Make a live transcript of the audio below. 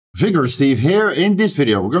Vigorous Steve here. In this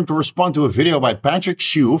video, we're going to respond to a video by Patrick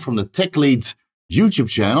Hsu from the Tech Lead YouTube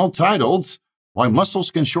channel titled, Why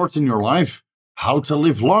Muscles Can Shorten Your Life, How to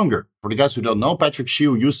Live Longer. For the guys who don't know, Patrick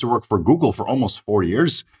Hsu used to work for Google for almost 4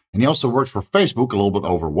 years, and he also worked for Facebook a little bit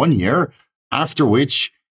over 1 year, after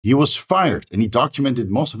which he was fired. And he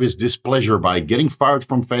documented most of his displeasure by getting fired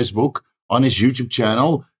from Facebook on his YouTube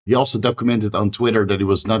channel. He also documented on Twitter that he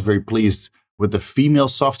was not very pleased with the female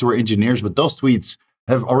software engineers, but those tweets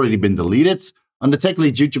have already been deleted. On the Tech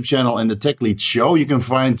Lead YouTube channel and the Tech Lead show, you can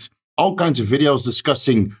find all kinds of videos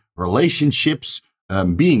discussing relationships,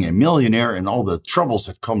 being a millionaire and all the troubles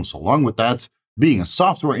that comes along with that, being a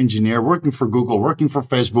software engineer, working for Google, working for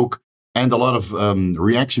Facebook, and a lot of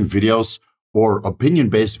reaction videos or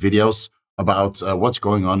opinion-based videos about what's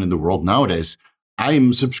going on in the world nowadays. I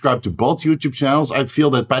am subscribed to both YouTube channels. I feel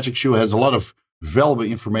that Patrick Hsu has a lot of valuable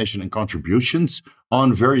information and contributions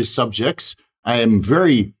on various subjects. I am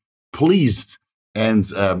very pleased and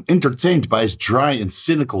entertained by his dry and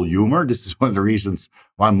cynical humor. This is one of the reasons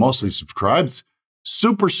why I'm mostly subscribed.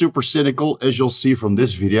 Super cynical, as you'll see from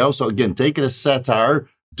this video. So again, take it as satire.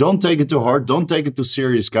 Don't take it too hard. Don't take it too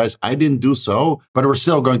serious, guys. I didn't do so, but we're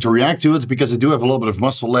still going to react to it because I do have a little bit of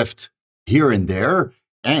muscle left here and there.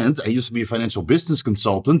 And I used to be a financial business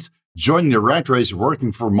consultant, joining the rat race,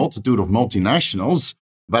 working for a multitude of multinationals,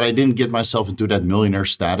 but I didn't get myself into that millionaire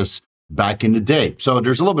status back in the day. So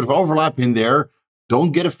there's a little bit of overlap in there.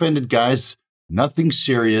 Don't get offended, guys. Nothing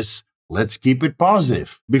serious. Let's keep it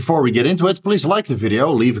positive. Before we get into it, please like the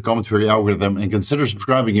video, leave a comment for the algorithm, and consider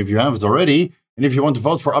subscribing if you haven't already. And if you want to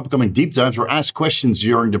vote for upcoming deep dives or ask questions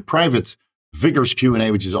during the private Vigorous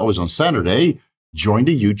Q&A, which is always on Saturday, join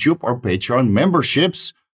the YouTube or Patreon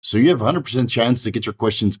memberships so you have a 100% chance to get your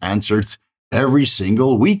questions answered every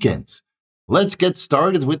single weekend. Let's get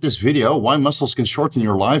started with this video, Why Muscles Can Shorten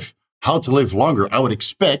Your Life, How to Live Longer. I would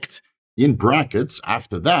expect, in brackets,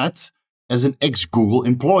 after that, as an ex-Google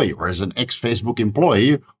employee or as an ex-Facebook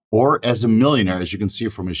employee or as a millionaire. As you can see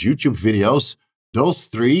from his YouTube videos, those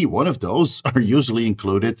three, one of those, are usually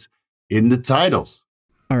included in the titles.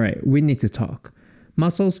 All right, we need to talk.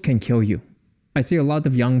 Muscles can kill you. I see a lot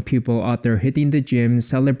of young people out there hitting the gym,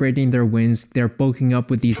 celebrating their wins. They're bulking up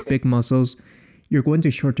with these big muscles. You're going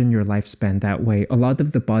to shorten your lifespan that way. A lot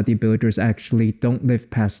of the bodybuilders actually don't live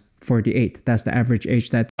past 48. That's the average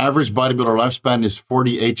age. That average bodybuilder lifespan is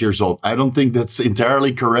 48 years old. I don't think that's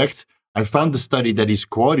entirely correct. I found the study that he's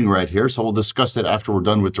quoting right here, so we'll discuss that after we're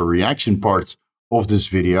done with the reaction part of this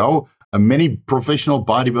video. Many professional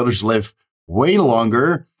bodybuilders live way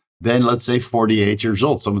longer than, let's say, 48 years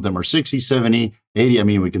old. Some of them are 60, 70, 80. I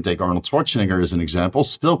mean, we can take Arnold Schwarzenegger as an example,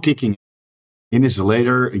 still kicking in his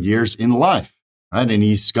later years in life, right? And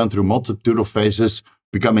he's gone through multitude of phases,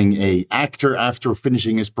 becoming an actor after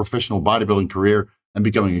finishing his professional bodybuilding career and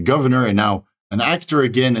becoming a governor, and now an actor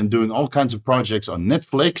again and doing all kinds of projects on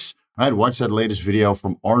Netflix. Right? Watch that latest video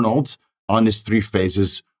from Arnold on his 3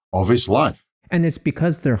 phases of his life. And it's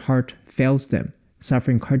because their heart fails them,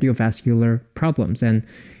 suffering cardiovascular problems. And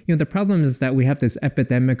the problem is that we have this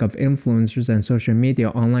epidemic of influencers and social media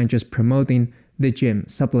online just promoting the gym,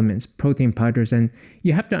 supplements, protein powders. And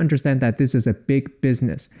you have to understand that this is a big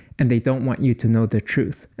business and they don't want you to know the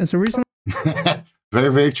truth. And so recently...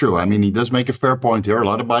 Very true. I mean, he does make a fair point here. A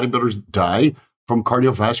lot of bodybuilders die from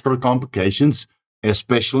cardiovascular complications,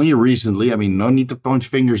 especially recently. I mean, no need to point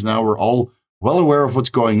fingers now. We're all well aware of what's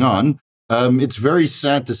going on. It's very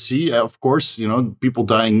sad to see, of course, people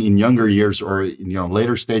dying in younger years or,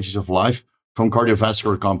 later stages of life from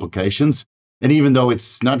cardiovascular complications. And even though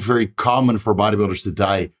it's not very common for bodybuilders to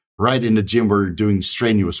die right in the gym where you're doing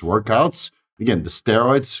strenuous workouts, again, the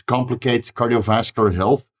steroids complicate cardiovascular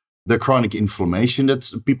health, the chronic inflammation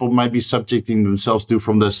that people might be subjecting themselves to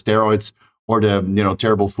from the steroids or the,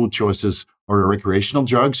 terrible food choices or the recreational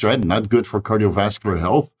drugs, right? Not good for cardiovascular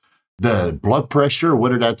health. The blood pressure,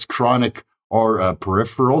 whether that's chronic or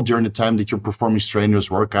peripheral during the time that you're performing strenuous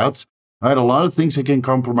workouts, right? A lot of things that can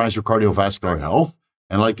compromise your cardiovascular health.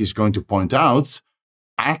 And like he's going to point out,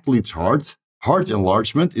 athletes' heart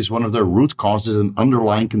enlargement is one of the root causes and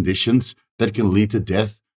underlying conditions that can lead to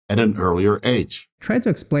death at an earlier age. Try to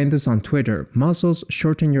explain this on Twitter. Muscles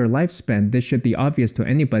shorten your lifespan. This should be obvious to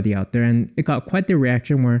anybody out there. And it got quite the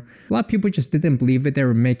reaction where a lot of people just didn't believe it. They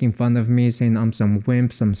were making fun of me, saying I'm some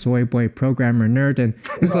wimp, some soy boy programmer nerd. And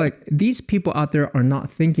it's like, these people out there are not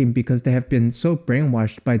thinking because they have been so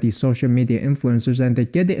brainwashed by these social media influencers, and they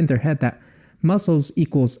get it in their head that muscles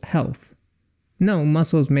equals health. No,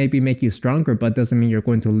 muscles maybe make you stronger, but doesn't mean you're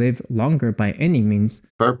going to live longer by any means.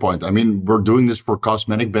 Fair point. I mean, we're doing this for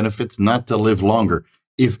cosmetic benefits, not to live longer.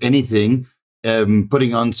 If anything,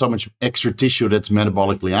 putting on so much extra tissue that's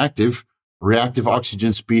metabolically active, reactive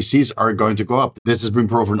oxygen species are going to go up. This has been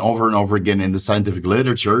proven over and over again in the scientific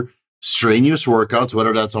literature. Strenuous workouts,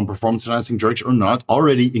 whether that's on performance-enhancing drugs or not,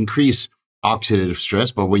 already increase oxidative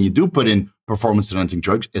stress. But when you do put in performance-enhancing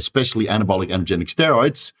drugs, especially anabolic androgenic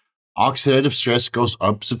steroids, oxidative stress goes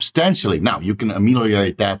up substantially. Now, you can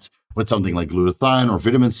ameliorate that with something like glutathione or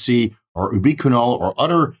vitamin C or ubiquinol or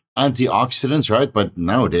other antioxidants, right? But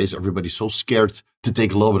nowadays, everybody's so scared to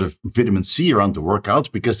take a little bit of vitamin C around the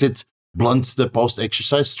workouts because it blunts the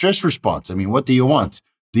post-exercise stress response. I mean, what do you want?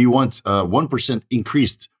 Do you want 1%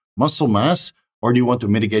 increased muscle mass, or do you want to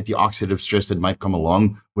mitigate the oxidative stress that might come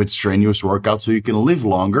along with strenuous workouts so you can live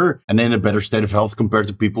longer and in a better state of health compared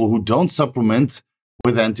to people who don't supplement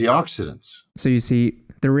with antioxidants? So you see,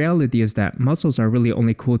 the reality is that muscles are really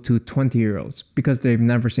only cool to 20-year-olds because they've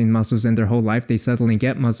never seen muscles in their whole life. They suddenly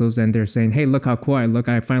get muscles and they're saying, hey, look how cool I look.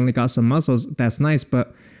 I finally got some muscles. That's nice.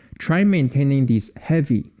 But try maintaining these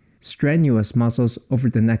heavy, strenuous muscles over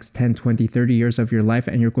the next 10, 20, 30 years of your life,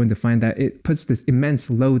 and you're going to find that it puts this immense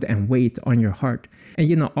load and weight on your heart. And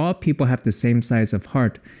you know, all people have the same size of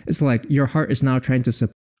heart. It's like your heart is now trying to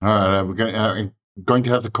support. All right, we're going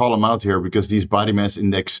to have to call them out here because these body mass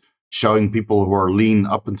index showing people who are lean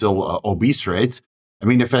up until obese rates. I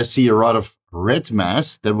mean, if I see a lot of red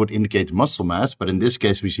mass, that would indicate muscle mass, but in this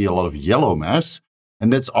case, we see a lot of yellow mass,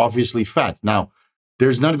 and that's obviously fat. Now,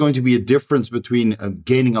 there's not going to be a difference between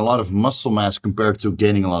gaining a lot of muscle mass compared to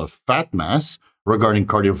gaining a lot of fat mass regarding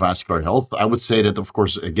cardiovascular health. I would say that, of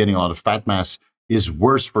course, gaining a lot of fat mass is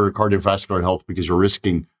worse for cardiovascular health because you're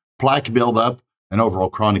risking plaque buildup and overall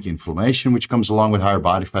chronic inflammation, which comes along with higher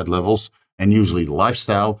body fat levels, and usually the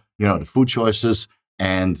lifestyle, you know, the food choices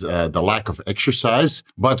and the lack of exercise.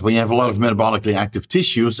 But when you have a lot of metabolically active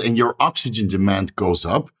tissues and your oxygen demand goes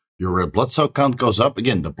up, your red blood cell count goes up,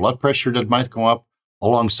 again, the blood pressure that might go up,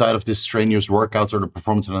 alongside of this strenuous workouts or the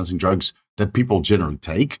performance-enhancing drugs that people generally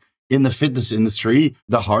take. In the fitness industry,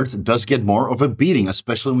 the heart does get more of a beating,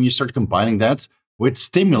 especially when you start combining that with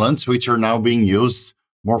stimulants, which are now being used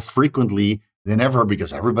more frequently than ever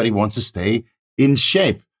because everybody wants to stay in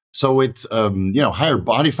shape. So with higher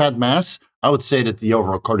body fat mass, I would say that the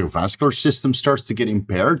overall cardiovascular system starts to get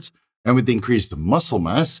impaired. And with increased muscle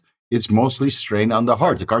mass, it's mostly strained on the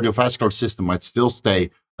heart. The cardiovascular system might still stay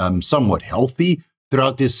somewhat healthy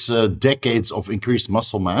throughout this decades of increased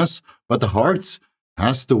muscle mass, but the heart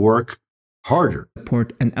has to work harder.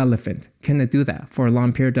 Support an elephant. Can it do that for a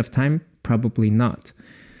long period of time? Probably not.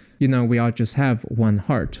 You know, we all just have one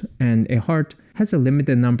heart, and a heart has a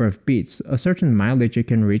limited number of beats, a certain mileage it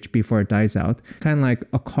can reach before it dies out, kind of like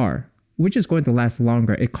a car. Which is going to last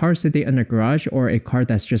longer, a car sitting in a garage or a car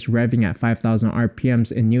that's just revving at 5,000 RPMs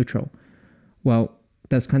in neutral? Well,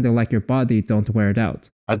 that's kind of like your body, don't wear it out.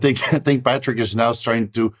 I think Patrick is now trying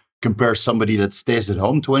to compare somebody that stays at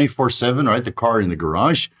home 24/7, right, the car in the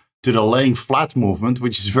garage, to the laying flat movement,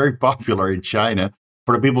 which is very popular in China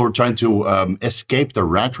for the people who are trying to escape the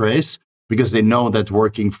rat race because they know that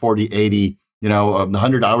working 40, 80,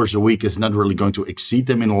 100 hours a week is not really going to exceed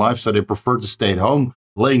them in life. So they prefer to stay at home,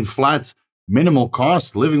 laying flat, minimal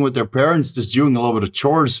cost, living with their parents, just doing a little bit of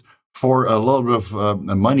chores for a little bit of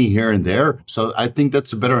money here and there. So I think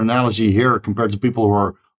that's a better analogy here compared to people who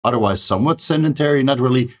are otherwise somewhat sedentary, not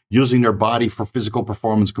really using their body for physical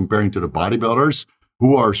performance comparing to the bodybuilders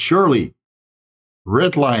who are surely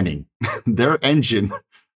redlining their engine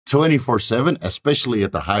 24/7, especially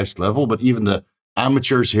at the highest level. But even the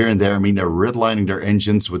amateurs here and there, I mean, they're redlining their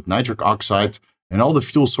engines with nitric oxide and all the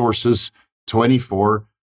fuel sources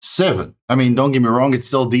 24/7. I mean, don't get me wrong, it's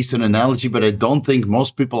still a decent analogy, but I don't think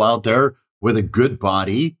most people out there with a good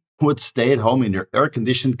body would stay at home in their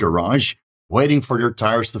air-conditioned garage waiting for their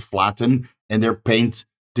tires to flatten and their paint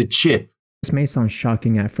to chip. This may sound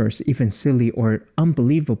shocking at first, even silly or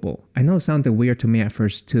unbelievable. I know it sounded weird to me at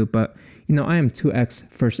first too, but I am 2X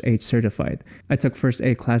first aid certified. I took first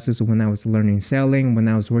aid classes when I was learning sailing, when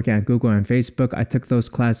I was working at Google and Facebook. I took those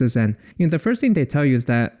classes, and the first thing they tell you is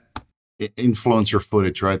that influencer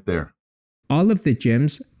footage right there. All of the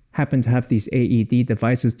gyms happen to have these AED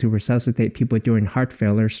devices to resuscitate people during heart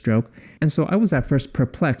failure, stroke. And so I was at first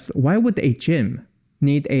perplexed. Why would a gym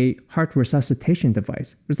need a heart resuscitation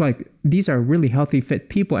device? It's like, these are really healthy, fit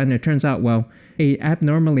people. And it turns out, well, a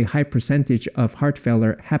abnormally high percentage of heart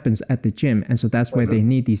failure happens at the gym. And so that's why they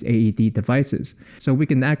need these AED devices. So we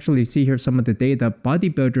can actually see here some of the data.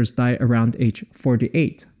 Bodybuilders die around age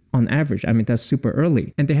 48. on average. I mean, that's super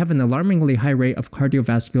early. And they have an alarmingly high rate of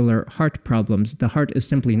cardiovascular heart problems. The heart is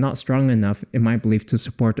simply not strong enough, in my belief, to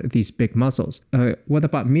support these big muscles. What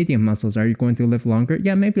about medium muscles? Are you going to live longer?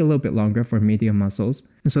 Yeah, maybe a little bit longer for medium muscles.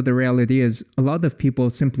 And so the reality is, a lot of people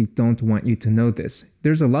simply don't want you to know this.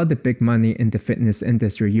 There's a lot of big money in the fitness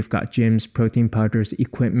industry. You've got gyms, protein powders,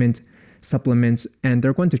 equipment, supplements, and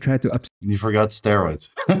they're going to try to You forgot steroids.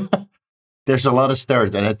 There's a lot of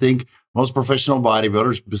steroids. And I think most professional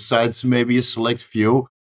bodybuilders, besides maybe a select few,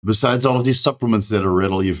 besides all of these supplements that are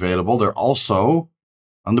readily available, they're also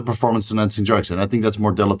on the performance-enhancing drugs. And I think that's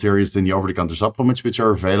more deleterious than the over-the-counter supplements, which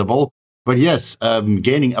are available. But yes,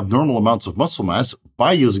 gaining abnormal amounts of muscle mass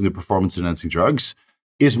by using the performance-enhancing drugs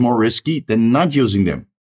is more risky than not using them.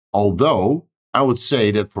 Although, I would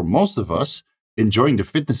say that for most of us, enjoying the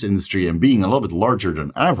fitness industry and being a little bit larger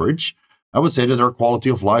than average, I would say that our quality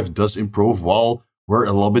of life does improve while we're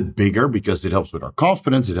a little bit bigger, because it helps with our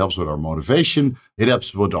confidence, it helps with our motivation, it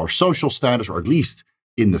helps with our social status, or at least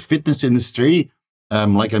in the fitness industry.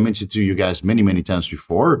 Like I mentioned to you guys many, many times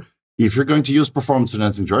before, if you're going to use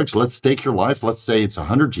performance-enhancing drugs, let's take your life, let's say it's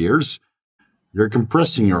 100 years, you're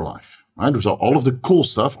compressing your life, right? So all of the cool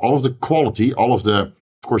stuff, all of the quality, all of the,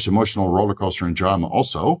 of course, emotional roller coaster and drama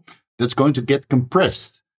also, that's going to get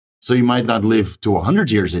compressed. So you might not live to 100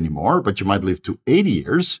 years anymore, but you might live to 80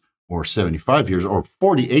 years or 75 years or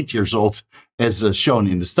 48 years old, as shown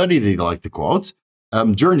in the study that you like to quote.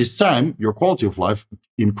 During this time, your quality of life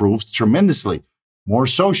improves tremendously. More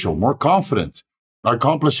social, more confident,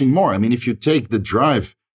 accomplishing more. I mean, if you take the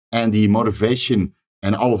drive and the motivation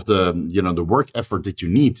and all of the, the work effort that you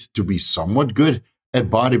need to be somewhat good at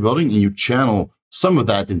bodybuilding, and you channel some of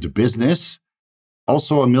that into business,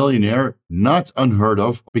 also a millionaire, not unheard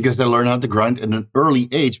of, because they learn how to grind at an early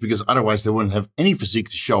age, because otherwise they wouldn't have any physique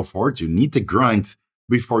to show for it. You need to grind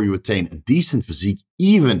before you attain a decent physique.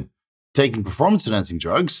 Even taking performance-enhancing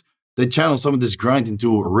drugs, they channel some of this grind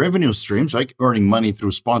into revenue streams, like earning money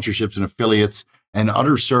through sponsorships and affiliates and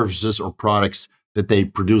other services or products that they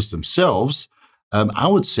produce themselves. I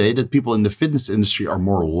would say that people in the fitness industry are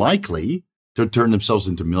more likely to turn themselves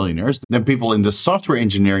into millionaires than people in the software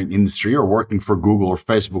engineering industry or working for Google or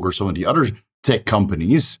Facebook or some of the other tech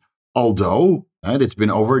companies. Although, it's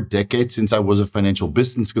been over a decade since I was a financial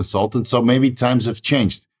business consultant, so maybe times have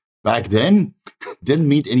changed. Back then, didn't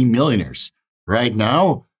meet any millionaires. Right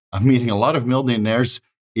now, I'm meeting a lot of millionaires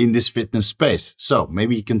in this fitness space. So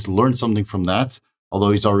maybe you can learn something from that,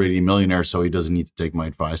 although he's already a millionaire, so he doesn't need to take my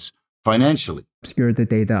advice financially. Obscure the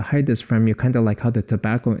data, hide this from you, kind of like how the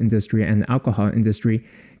tobacco industry and alcohol industry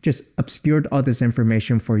just obscured all this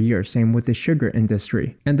information for years. Same with the sugar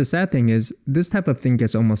industry. And the sad thing is, this type of thing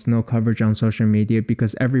gets almost no coverage on social media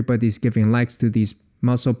because everybody's giving likes to these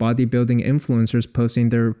muscle bodybuilding influencers posting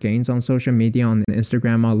their gains on social media, on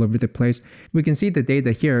Instagram, all over the place. We can see the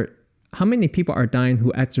data here. How many people are dying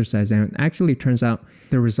who exercise? And it actually turns out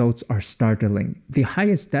the results are startling. The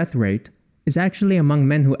highest death rate is actually among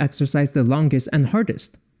men who exercise the longest and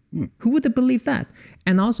hardest. Who would have believed that?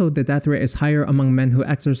 And also the death rate is higher among men who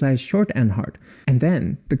exercise short and hard. And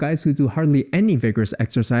then the guys who do hardly any vigorous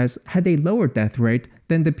exercise had a lower death rate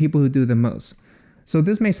than the people who do the most. So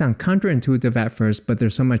this may sound counterintuitive at first, but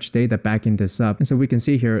there's so much data backing this up. And so we can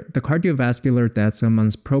see here, the cardiovascular deaths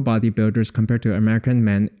amongst pro bodybuilders compared to American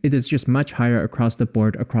men, it is just much higher across the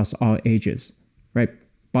board, across all ages, right?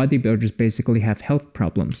 Bodybuilders basically have health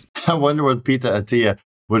problems. I wonder what Peter Attia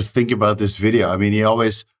would think about this video. I mean, he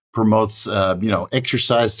always promotes,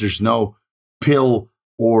 exercise. There's no pill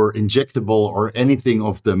or injectable or anything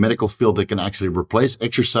of the medical field that can actually replace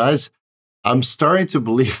exercise. I'm starting to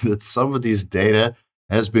believe that some of these data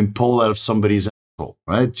has been pulled out of somebody's article,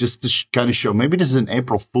 right? Just to kind of show, maybe this is an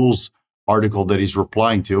April Fool's article that he's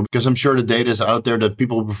replying to, because I'm sure the data is out there that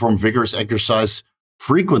people who perform vigorous exercise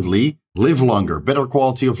frequently live longer, better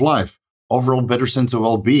quality of life, overall better sense of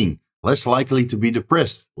well-being, less likely to be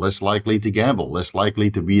depressed, less likely to gamble, less likely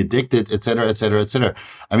to be addicted, etc., etc., etc.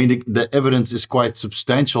 I mean, the evidence is quite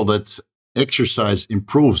substantial that exercise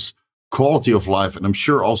improves quality of life, and I'm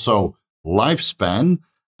sure also lifespan.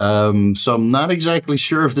 So I'm not exactly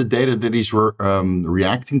sure if the data that he's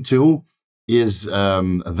reacting to is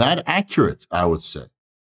that accurate, I would say.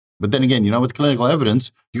 But then again, with clinical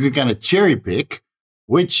evidence, you can kind of cherry pick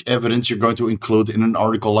which evidence you're going to include in an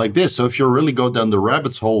article like this. So if you really go down the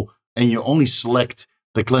rabbit's hole and you only select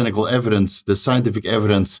the clinical evidence, the scientific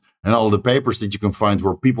evidence, and all the papers that you can find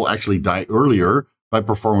where people actually die earlier by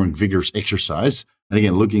performing vigorous exercise, and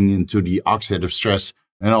again, looking into the oxidative stress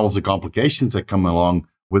and all of the complications that come along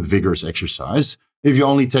with vigorous exercise, if you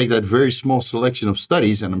only take that very small selection of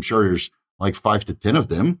studies, and I'm sure there's like 5 to 10 of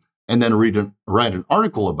them, and then write an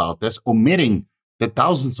article about this, omitting the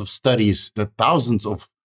thousands of studies, the thousands of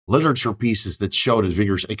literature pieces that show that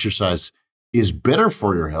vigorous exercise is better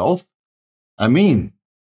for your health. I mean,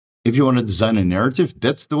 if you want to design a narrative,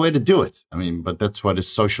 that's the way to do it. I mean, but that's what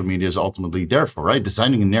social media is ultimately there for, right?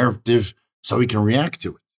 Designing a narrative so we can react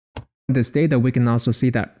to it. This data, we can also see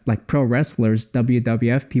that like pro wrestlers,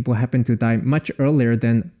 WWF people happen to die much earlier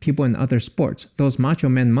than people in other sports. Those macho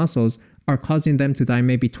man muscles are causing them to die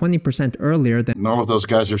maybe 20% earlier than... All of those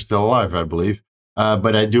guys are still alive, I believe.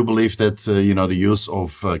 But I do believe that, the use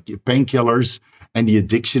of painkillers and the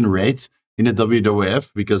addiction rate in the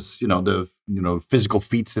WWF, because, the physical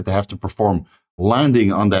feats that they have to perform,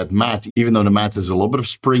 landing on that mat, even though the mat has a little bit of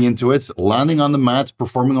spring into it, landing on the mat,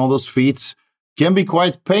 performing all those feats can be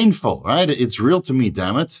quite painful, right? It's real to me,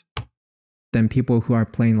 damn it. Than people who are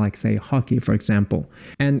playing like, say, hockey, for example.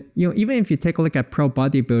 And, even if you take a look at pro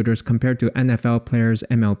bodybuilders compared to NFL players,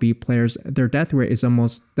 MLB players, their death rate is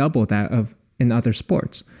almost double that of in other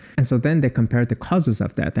sports. And so then they compare the causes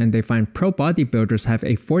of death, and they find pro bodybuilders have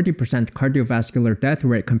a 40% cardiovascular death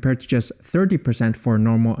rate compared to just 30% for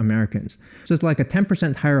normal Americans. So it's like a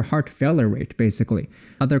 10% higher heart failure rate, basically.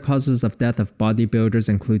 Other causes of death of bodybuilders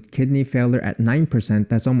include kidney failure at 9%.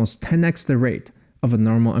 That's almost 10x the rate of a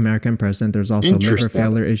normal American person. There's also liver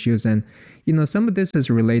failure issues. And, some of this is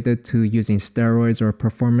related to using steroids or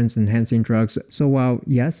performance-enhancing drugs. So while,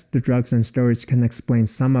 yes, the drugs and steroids can explain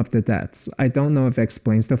some of the deaths, I don't know if it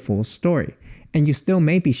explains the full story. And you still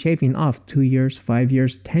may be shaving off 2 years, 5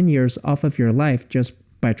 years, 10 years off of your life just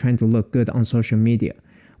by trying to look good on social media.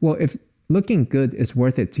 Well, if looking good is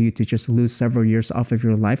worth it to you to just lose several years off of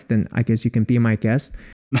your life, then I guess you can be my guest.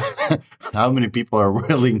 How many people are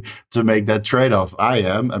willing to make that trade-off? I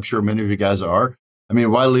am. I'm sure many of you guys are. I mean,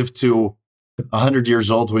 why live to 100 years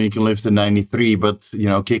old when you can live to 93, but,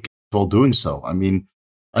 kick while doing so? I mean,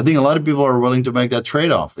 I think a lot of people are willing to make that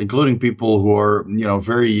trade-off, including people who are,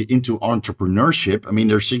 very into entrepreneurship. I mean,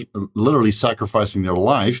 they're literally sacrificing their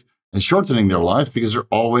life and shortening their life because they're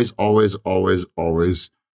always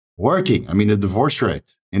working. I mean, the divorce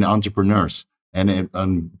rate in entrepreneurs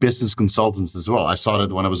and business consultants as well. I saw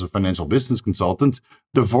that when I was a financial business consultant,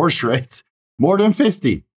 divorce rate more than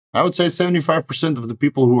 50. I would say 75% of the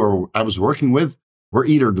people I was working with were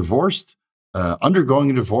either divorced,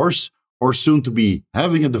 undergoing a divorce, or soon to be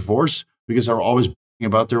having a divorce because they were always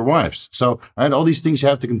about their wives. So I had all these things you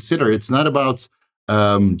have to consider. It's not about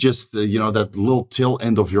just that little tail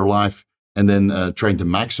end of your life and then trying to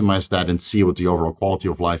maximize that and see what the overall quality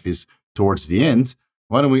of life is towards the end.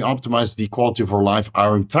 Why don't we optimize the quality of our life,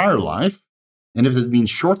 our entire life? And if that means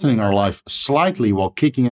shortening our life slightly while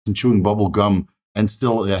kicking and chewing bubble gum and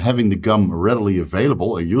still having the gum readily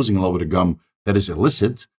available or using a little bit of gum that is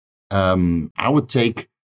illicit, I would take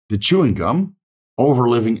the chewing gum over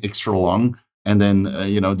living extra long and then,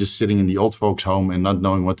 just sitting in the old folks' home and not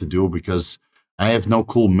knowing what to do because I have no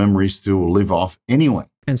cool memories to live off anyway.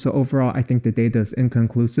 And so overall, I think the data is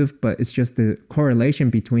inconclusive, but it's just the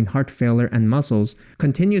correlation between heart failure and muscles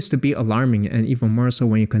continues to be alarming, and even more so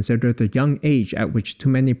when you consider the young age at which too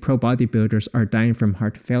many pro bodybuilders are dying from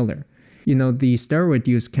heart failure. The steroid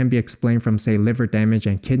use can be explained from, say, liver damage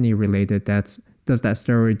and kidney-related deaths. Does that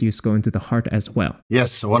steroid use go into the heart as well?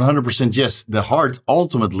 Yes, 100% yes. The heart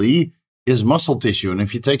ultimately is muscle tissue, and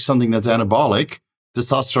if you take something that's anabolic,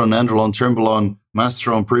 testosterone, androlone, trenbolone,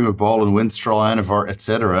 masterone, primabol, winstrol, anavar,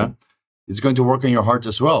 etc., it's going to work on your heart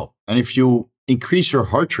as well. And if you increase your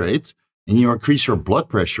heart rate and you increase your blood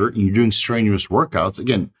pressure and you're doing strenuous workouts,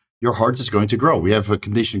 again, your heart is going to grow. We have a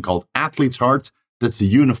condition called athlete's heart. That's the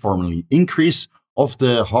uniformly increase of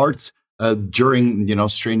the heart during,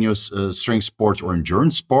 strenuous strength sports or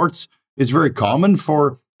endurance sports. It's very common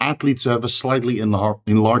for athletes to have a slightly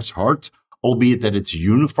enlarged heart, albeit that it's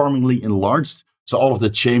uniformly enlarged. So all of the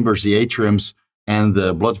chambers, the atriums, and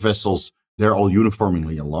the blood vessels, they're all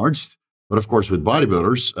uniformly enlarged. But of course, with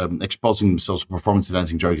bodybuilders exposing themselves to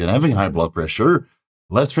performance-enhancing drugs and having high blood pressure,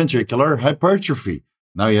 left ventricular hypertrophy.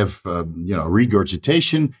 Now you have,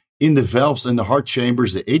 regurgitation in the valves and the heart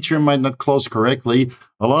chambers. The atrium might not close correctly.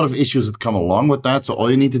 A lot of issues that come along with that. So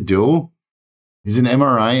all you need to do is an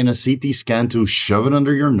MRI and a CT scan to shove it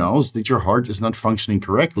under your nose that your heart is not functioning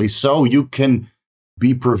correctly, so you can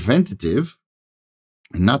be preventative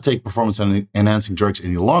and not take performance-enhancing drugs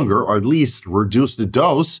any longer, or at least reduce the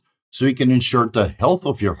dose so you can ensure the health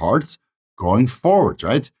of your heart going forward,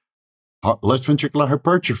 right? Left ventricular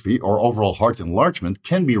hypertrophy or overall heart enlargement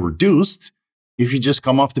can be reduced if you just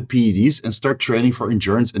come off the PEDs and start training for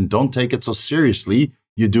endurance and don't take it so seriously.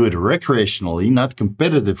 You do it recreationally, not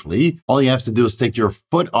competitively. All you have to do is take your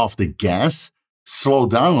foot off the gas slow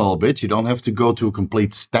down a little bit. You don't have to go to a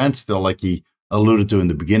complete standstill like he alluded to in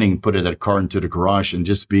the beginning, put that car into the garage and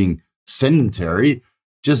just being sedentary.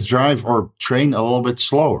 Just drive or train a little bit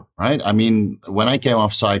slower, right? I mean, when I came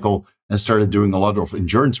off cycle and started doing a lot of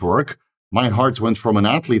endurance work, my heart went from an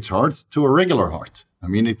athlete's heart to a regular heart. I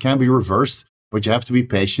mean, it can be reversed, but you have to be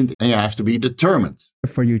patient and you have to be determined.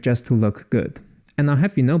 For you just to look good. And I'll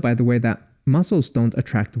have you know, by the way, that muscles don't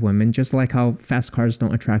attract women, just like how fast cars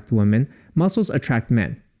don't attract women. Muscles attract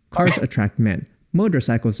men. Cars attract men.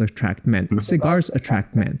 Motorcycles attract men. Cigars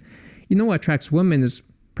attract men. You know what attracts women is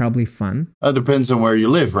probably fun. It depends on where you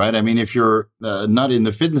live, right? I mean, if you're not in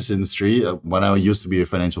the fitness industry, when I used to be a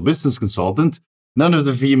financial business consultant, none of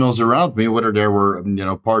the females around me, whether they were,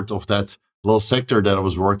 part of that little sector that I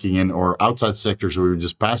was working in or outside sectors where we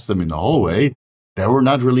just passed them in the hallway, they were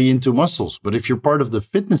not really into muscles. But if you're part of the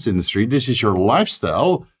fitness industry, this is your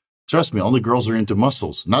lifestyle. Trust me, only girls are into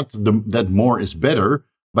muscles. Not that more is better,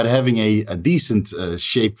 but having a decent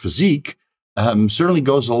shaped physique certainly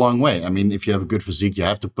goes a long way. I mean, if you have a good physique, you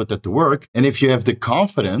have to put that to work. And if you have the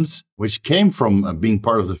confidence, which came from being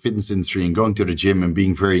part of the fitness industry and going to the gym and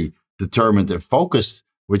being very determined and focused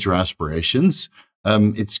with your aspirations,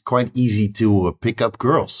 it's quite easy to pick up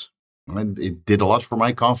girls. It did a lot for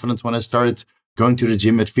my confidence when I started going to the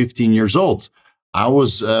gym at 15 years old. I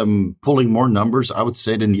was pulling more numbers, I would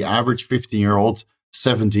say, than the average 15-year-olds,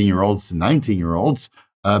 17-year-olds, 19-year-olds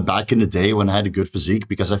back in the day when I had a good physique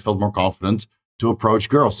because I felt more confident to approach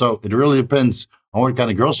girls. So it really depends on what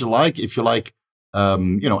kind of girls you like. If you like,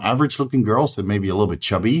 average-looking girls that may be a little bit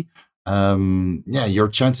chubby, your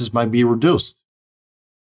chances might be reduced.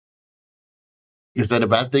 Is that a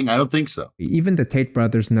bad thing? I don't think so. Even the Tate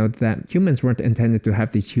brothers note that humans weren't intended to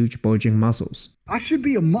have these huge bulging muscles. I should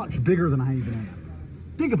be a much bigger than I even am.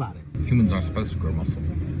 Think about it. Humans aren't supposed to grow muscle.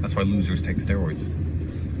 That's why losers take steroids.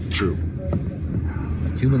 True.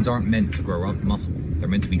 Humans aren't meant to grow up muscle. They're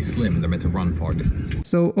meant to be slim and they're meant to run far distances.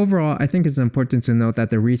 So overall, I think it's important to note that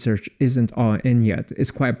the research isn't all in yet. It's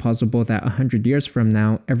quite possible that 100 years from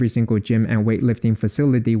now, every single gym and weightlifting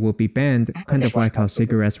facility will be banned, kind of like how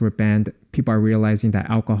cigarettes were banned. People are realizing that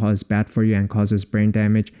alcohol is bad for you and causes brain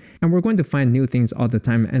damage. And we're going to find new things all the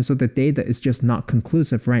time. And so the data is just not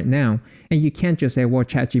conclusive right now. And you can't just say, well,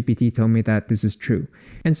 ChatGPT told me that this is true.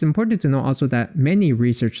 And it's important to know also that many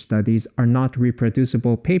research studies are not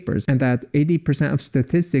reproducible papers and that 80% of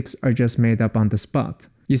statistics are just made up on the spot.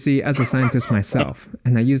 You see, as a scientist myself,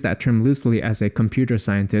 and I use that term loosely as a computer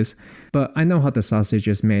scientist, but I know how the sausage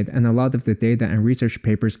is made, and a lot of the data and research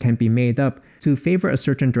papers can be made up to favor a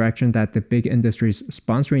certain direction that the big industries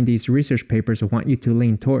sponsoring these research papers want you to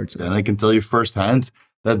lean towards. And I can tell you firsthand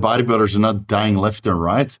that bodybuilders are not dying left and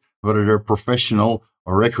right, whether they're professional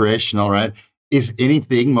or recreational, right? If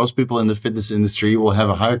anything, most people in the fitness industry will have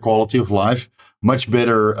a higher quality of life, much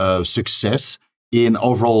better success in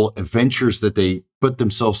overall ventures that they put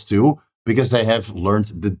themselves to because they have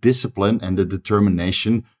learned the discipline and the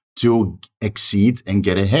determination to exceed and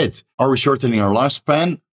get ahead. Are we shortening our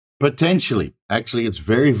lifespan? Potentially. Actually, it's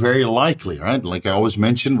very, very likely, right? Like I always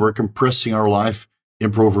mention, we're compressing our life,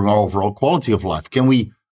 improving our overall quality of life. Can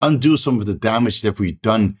we undo some of the damage that we've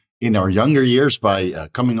done in our younger years by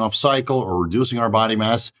coming off cycle or reducing our body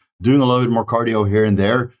mass, doing a little bit more cardio here and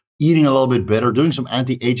there, eating a little bit better, doing some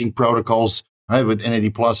anti-aging protocols, right, with NAD+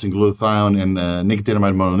 and glutathione and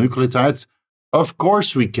nicotinamide mononucleotides? Of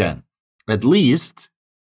course we can. At least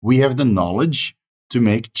we have the knowledge to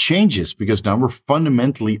make changes because now we're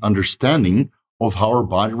fundamentally understanding of how our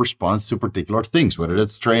body responds to particular things, whether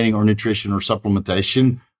that's training or nutrition or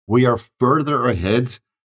supplementation. We are further ahead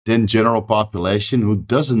than general population who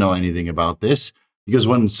doesn't know anything about this because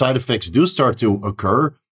when side effects do start to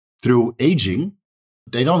occur through aging,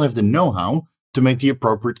 they don't have the know-how to make the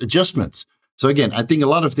appropriate adjustments. So again, I think a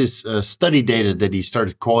lot of this study data that he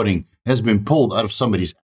started quoting has been pulled out of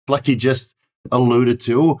somebody's, like he just alluded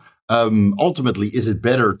to. Ultimately, is it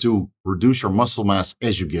better to reduce your muscle mass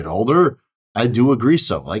as you get older? I do agree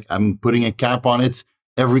so. Like I'm putting a cap on it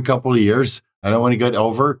every couple of years. I don't want to get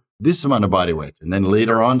over this amount of body weight. And then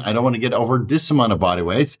later on, I don't want to get over this amount of body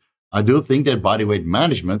weight. I do think that body weight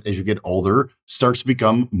management, as you get older, starts to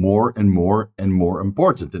become more and more and more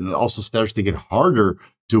important. And it also starts to get harder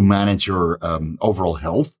to manage your overall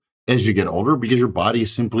health as you get older because your body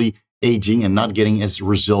is simply aging and not getting as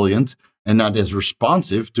resilient and not as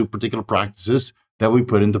responsive to particular practices that we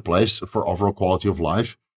put into place for overall quality of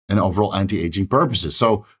life and overall anti-aging purposes.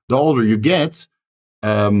 So the older you get,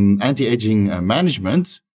 anti-aging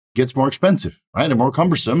management gets more expensive, right? And more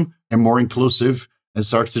cumbersome and more inclusive and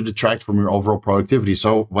starts to detract from your overall productivity.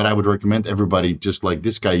 So what I would recommend everybody, just like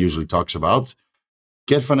this guy usually talks about,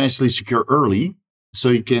 get financially secure early so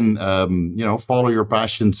you can, follow your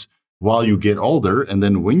passions while you get older. And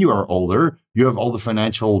then when you are older, you have all the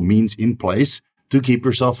financial means in place to keep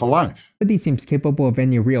yourself alive. Nobody seems capable of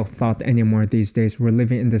any real thought anymore these days. We're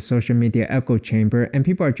living in the social media echo chamber, and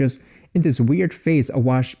people are just in this weird phase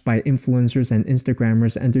awash by influencers and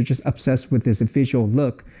Instagrammers, and they're just obsessed with this visual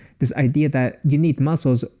look, this idea that you need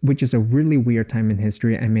muscles, which is a really weird time in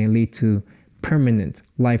history and may lead to permanent,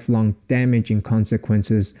 lifelong, damaging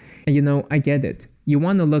consequences. And I get it. You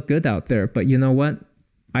want to look good out there, but you know what?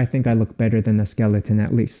 I think I look better than a skeleton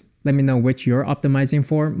at least. Let me know which you're optimizing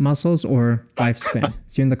for, muscles or lifespan.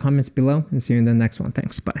 See you in the comments below, and see you in the next one.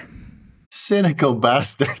 Thanks, bye. Cynical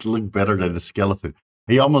bastard, look better than a skeleton.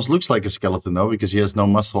 He almost looks like a skeleton though, because he has no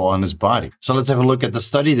muscle on his body. So let's have a look at the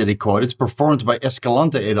study that he quoted. It's performed by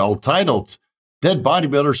Escalante et al. Titled Dead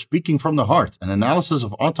Bodybuilders Speaking from the Heart, an analysis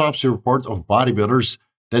of autopsy reports of bodybuilders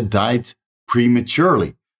that died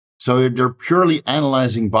prematurely. So they're purely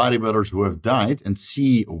analyzing bodybuilders who have died and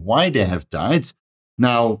see why they have died.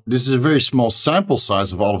 Now, this is a very small sample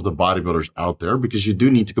size of all of the bodybuilders out there, because you do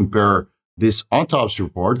need to compare this autopsy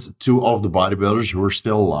report to all of the bodybuilders who are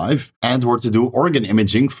still alive and were to do organ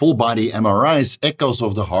imaging, full body MRIs, echoes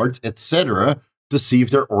of the heart, etc., to see if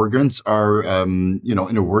their organs are, in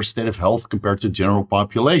a worse state of health compared to general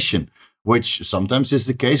population, which sometimes is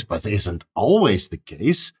the case, but isn't always the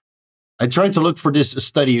case. I tried to look for this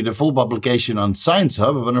study, the full publication on Science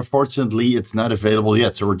Hub, but unfortunately it's not available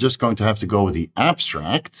yet. So we're just going to have to go with the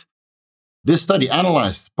abstract. This study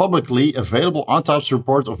analyzed publicly available autopsy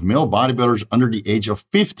report of male bodybuilders under the age of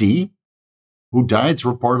 50 who died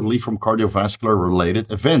reportedly from cardiovascular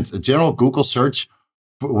related events. A general Google search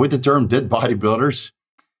with the term dead bodybuilders,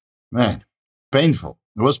 man, painful.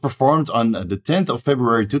 It was performed on the 10th of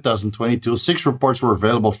February 2022. 6 reports were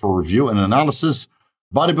available for review and analysis.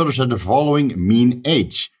 Bodybuilders had the following mean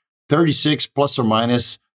age, 36 plus or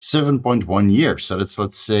minus 7.1 years. So that's,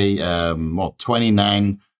 let's say,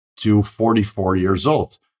 29 to 44 years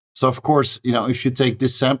old. So, of course, if you take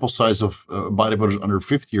this sample size of bodybuilders under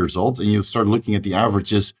 50 years old and you start looking at the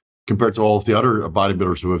averages compared to all of the other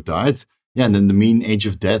bodybuilders who have died, and then the mean age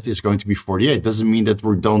of death is going to be 48. Doesn't mean that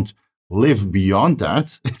we don't live beyond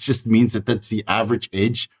that. It just means that that's the average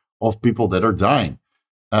age of people that are dying.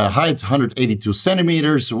 Height 182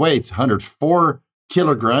 centimeters, weight 104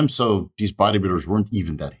 kilograms. So these bodybuilders weren't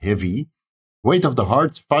even that heavy. Weight of the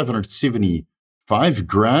heart 575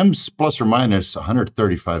 grams, plus or minus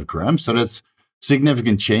 135 grams. So that's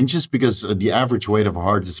significant changes, because the average weight of a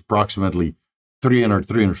heart is approximately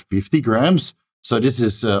 350 grams. So this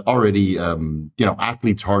is already,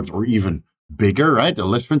 athlete's heart or even bigger, right? The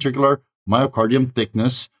left ventricular myocardium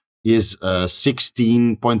thickness is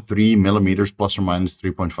 16.3 millimeters plus or minus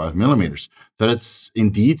 3.5 millimeters. So that's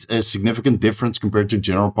indeed a significant difference compared to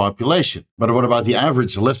general population. But what about the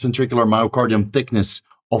average left ventricular myocardium thickness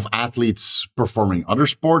of athletes performing other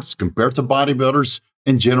sports compared to bodybuilders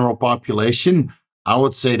and general population? I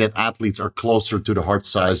would say that athletes are closer to the heart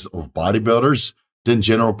size of bodybuilders than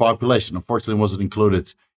general population. Unfortunately, it wasn't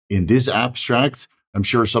included in this abstract. I'm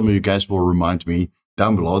sure some of you guys will remind me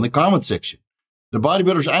down below in the comment section. The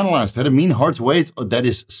bodybuilders analyzed had a mean heart weight that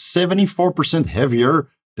is 74% heavier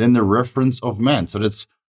than the reference of men. So that's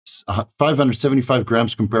 575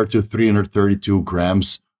 grams compared to 332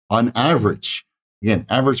 grams on average. Again,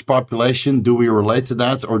 average population, do we relate to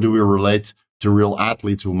that, or do we relate to real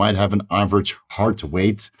athletes who might have an average heart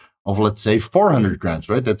weight of, let's say, 400 grams,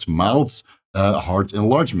 right? That's mild heart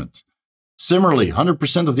enlargement. Similarly,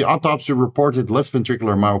 100% of the autopsy reported left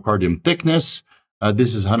ventricular myocardium thickness.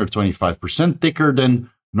 This is 125% thicker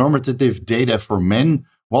than normative data for men.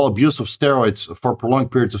 While abuse of steroids for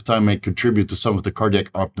prolonged periods of time may contribute to some of the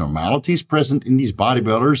cardiac abnormalities present in these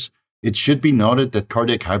bodybuilders, it should be noted that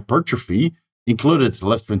cardiac hypertrophy, included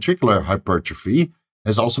left ventricular hypertrophy,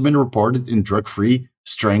 has also been reported in drug-free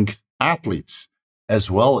strength athletes,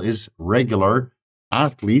 as well as regular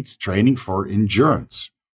athletes training for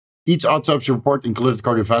endurance. Each autopsy report included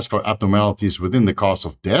cardiovascular abnormalities within the cause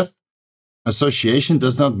of death. Association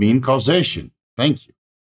does not mean causation. Thank you.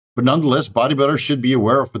 But nonetheless, bodybuilders should be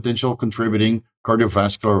aware of potential contributing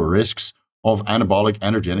cardiovascular risks of anabolic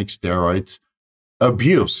androgenic steroids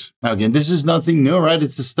abuse. Now, again, this is nothing new, right?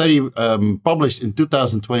 It's a study published in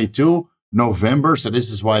 2022, November. So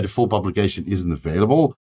this is why the full publication isn't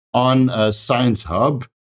available on Science Hub.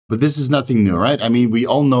 But this is nothing new, right? I mean, we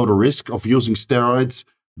all know the risk of using steroids,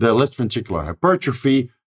 the left ventricular hypertrophy,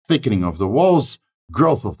 thickening of the walls,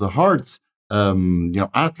 growth of the heart,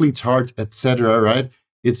 athlete's heart, etc., right?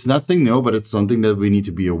 It's nothing new, but it's something that we need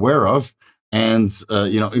to be aware of. And,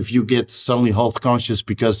 if you get suddenly health conscious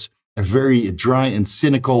because a very dry and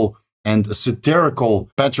cynical and satirical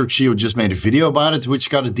Patrick Shio just made a video about it, which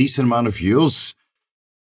got a decent amount of views.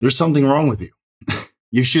 There's something wrong with you.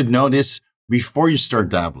 You should know this before you start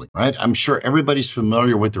dabbling, right? I'm sure everybody's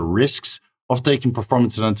familiar with the risks of taking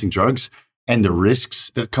performance-enhancing drugs and the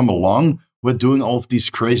risks that come along with doing all of these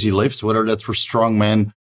crazy lifts, whether that's for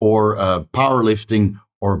strongman or powerlifting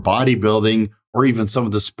or bodybuilding, or even some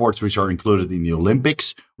of the sports which are included in the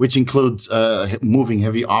Olympics, which includes moving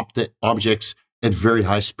heavy objects at very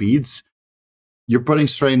high speeds. You're putting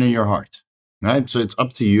strain on your heart, right? So it's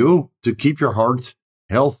up to you to keep your heart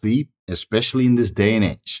healthy, especially in this day and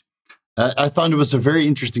age. I thought it was a very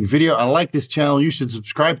interesting video. I like this channel. You should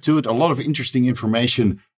subscribe to it. A lot of interesting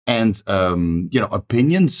information and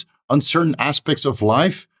opinions on certain aspects of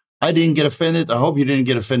life. I didn't get offended. I hope you didn't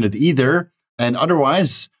get offended either. And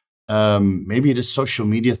otherwise, maybe this social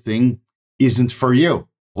media thing isn't for you.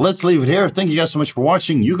 Let's leave it here. Thank you guys so much for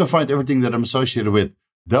watching. You can find everything that I'm associated with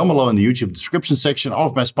down below in the YouTube description section. All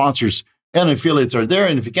of my sponsors and affiliates are there.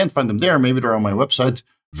 And if you can't find them there, maybe they're on my website,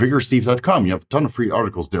 vigorsteve.com. You have a ton of free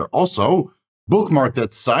articles there. Also, bookmark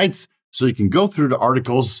that site so you can go through the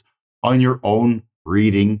articles on your own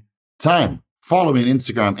reading time. Follow me on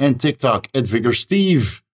Instagram and TikTok at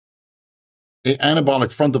vigorsteve. An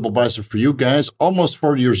anabolic front double bicep for you guys. Almost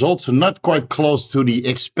 40 years old, so not quite close to the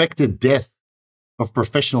expected death of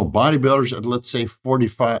professional bodybuilders at, let's say,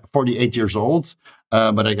 48 years old.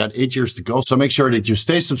 But I got 8 years to go. So make sure that you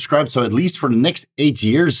stay subscribed. So at least for the next 8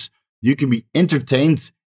 years, you can be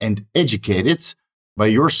entertained and educated by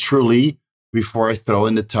yours truly before I throw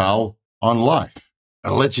in the towel on life.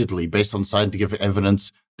 Allegedly, based on scientific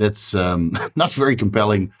evidence that's not very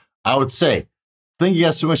compelling, I would say. Thank you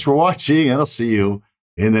guys so much for watching, and I'll see you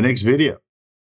in the next video.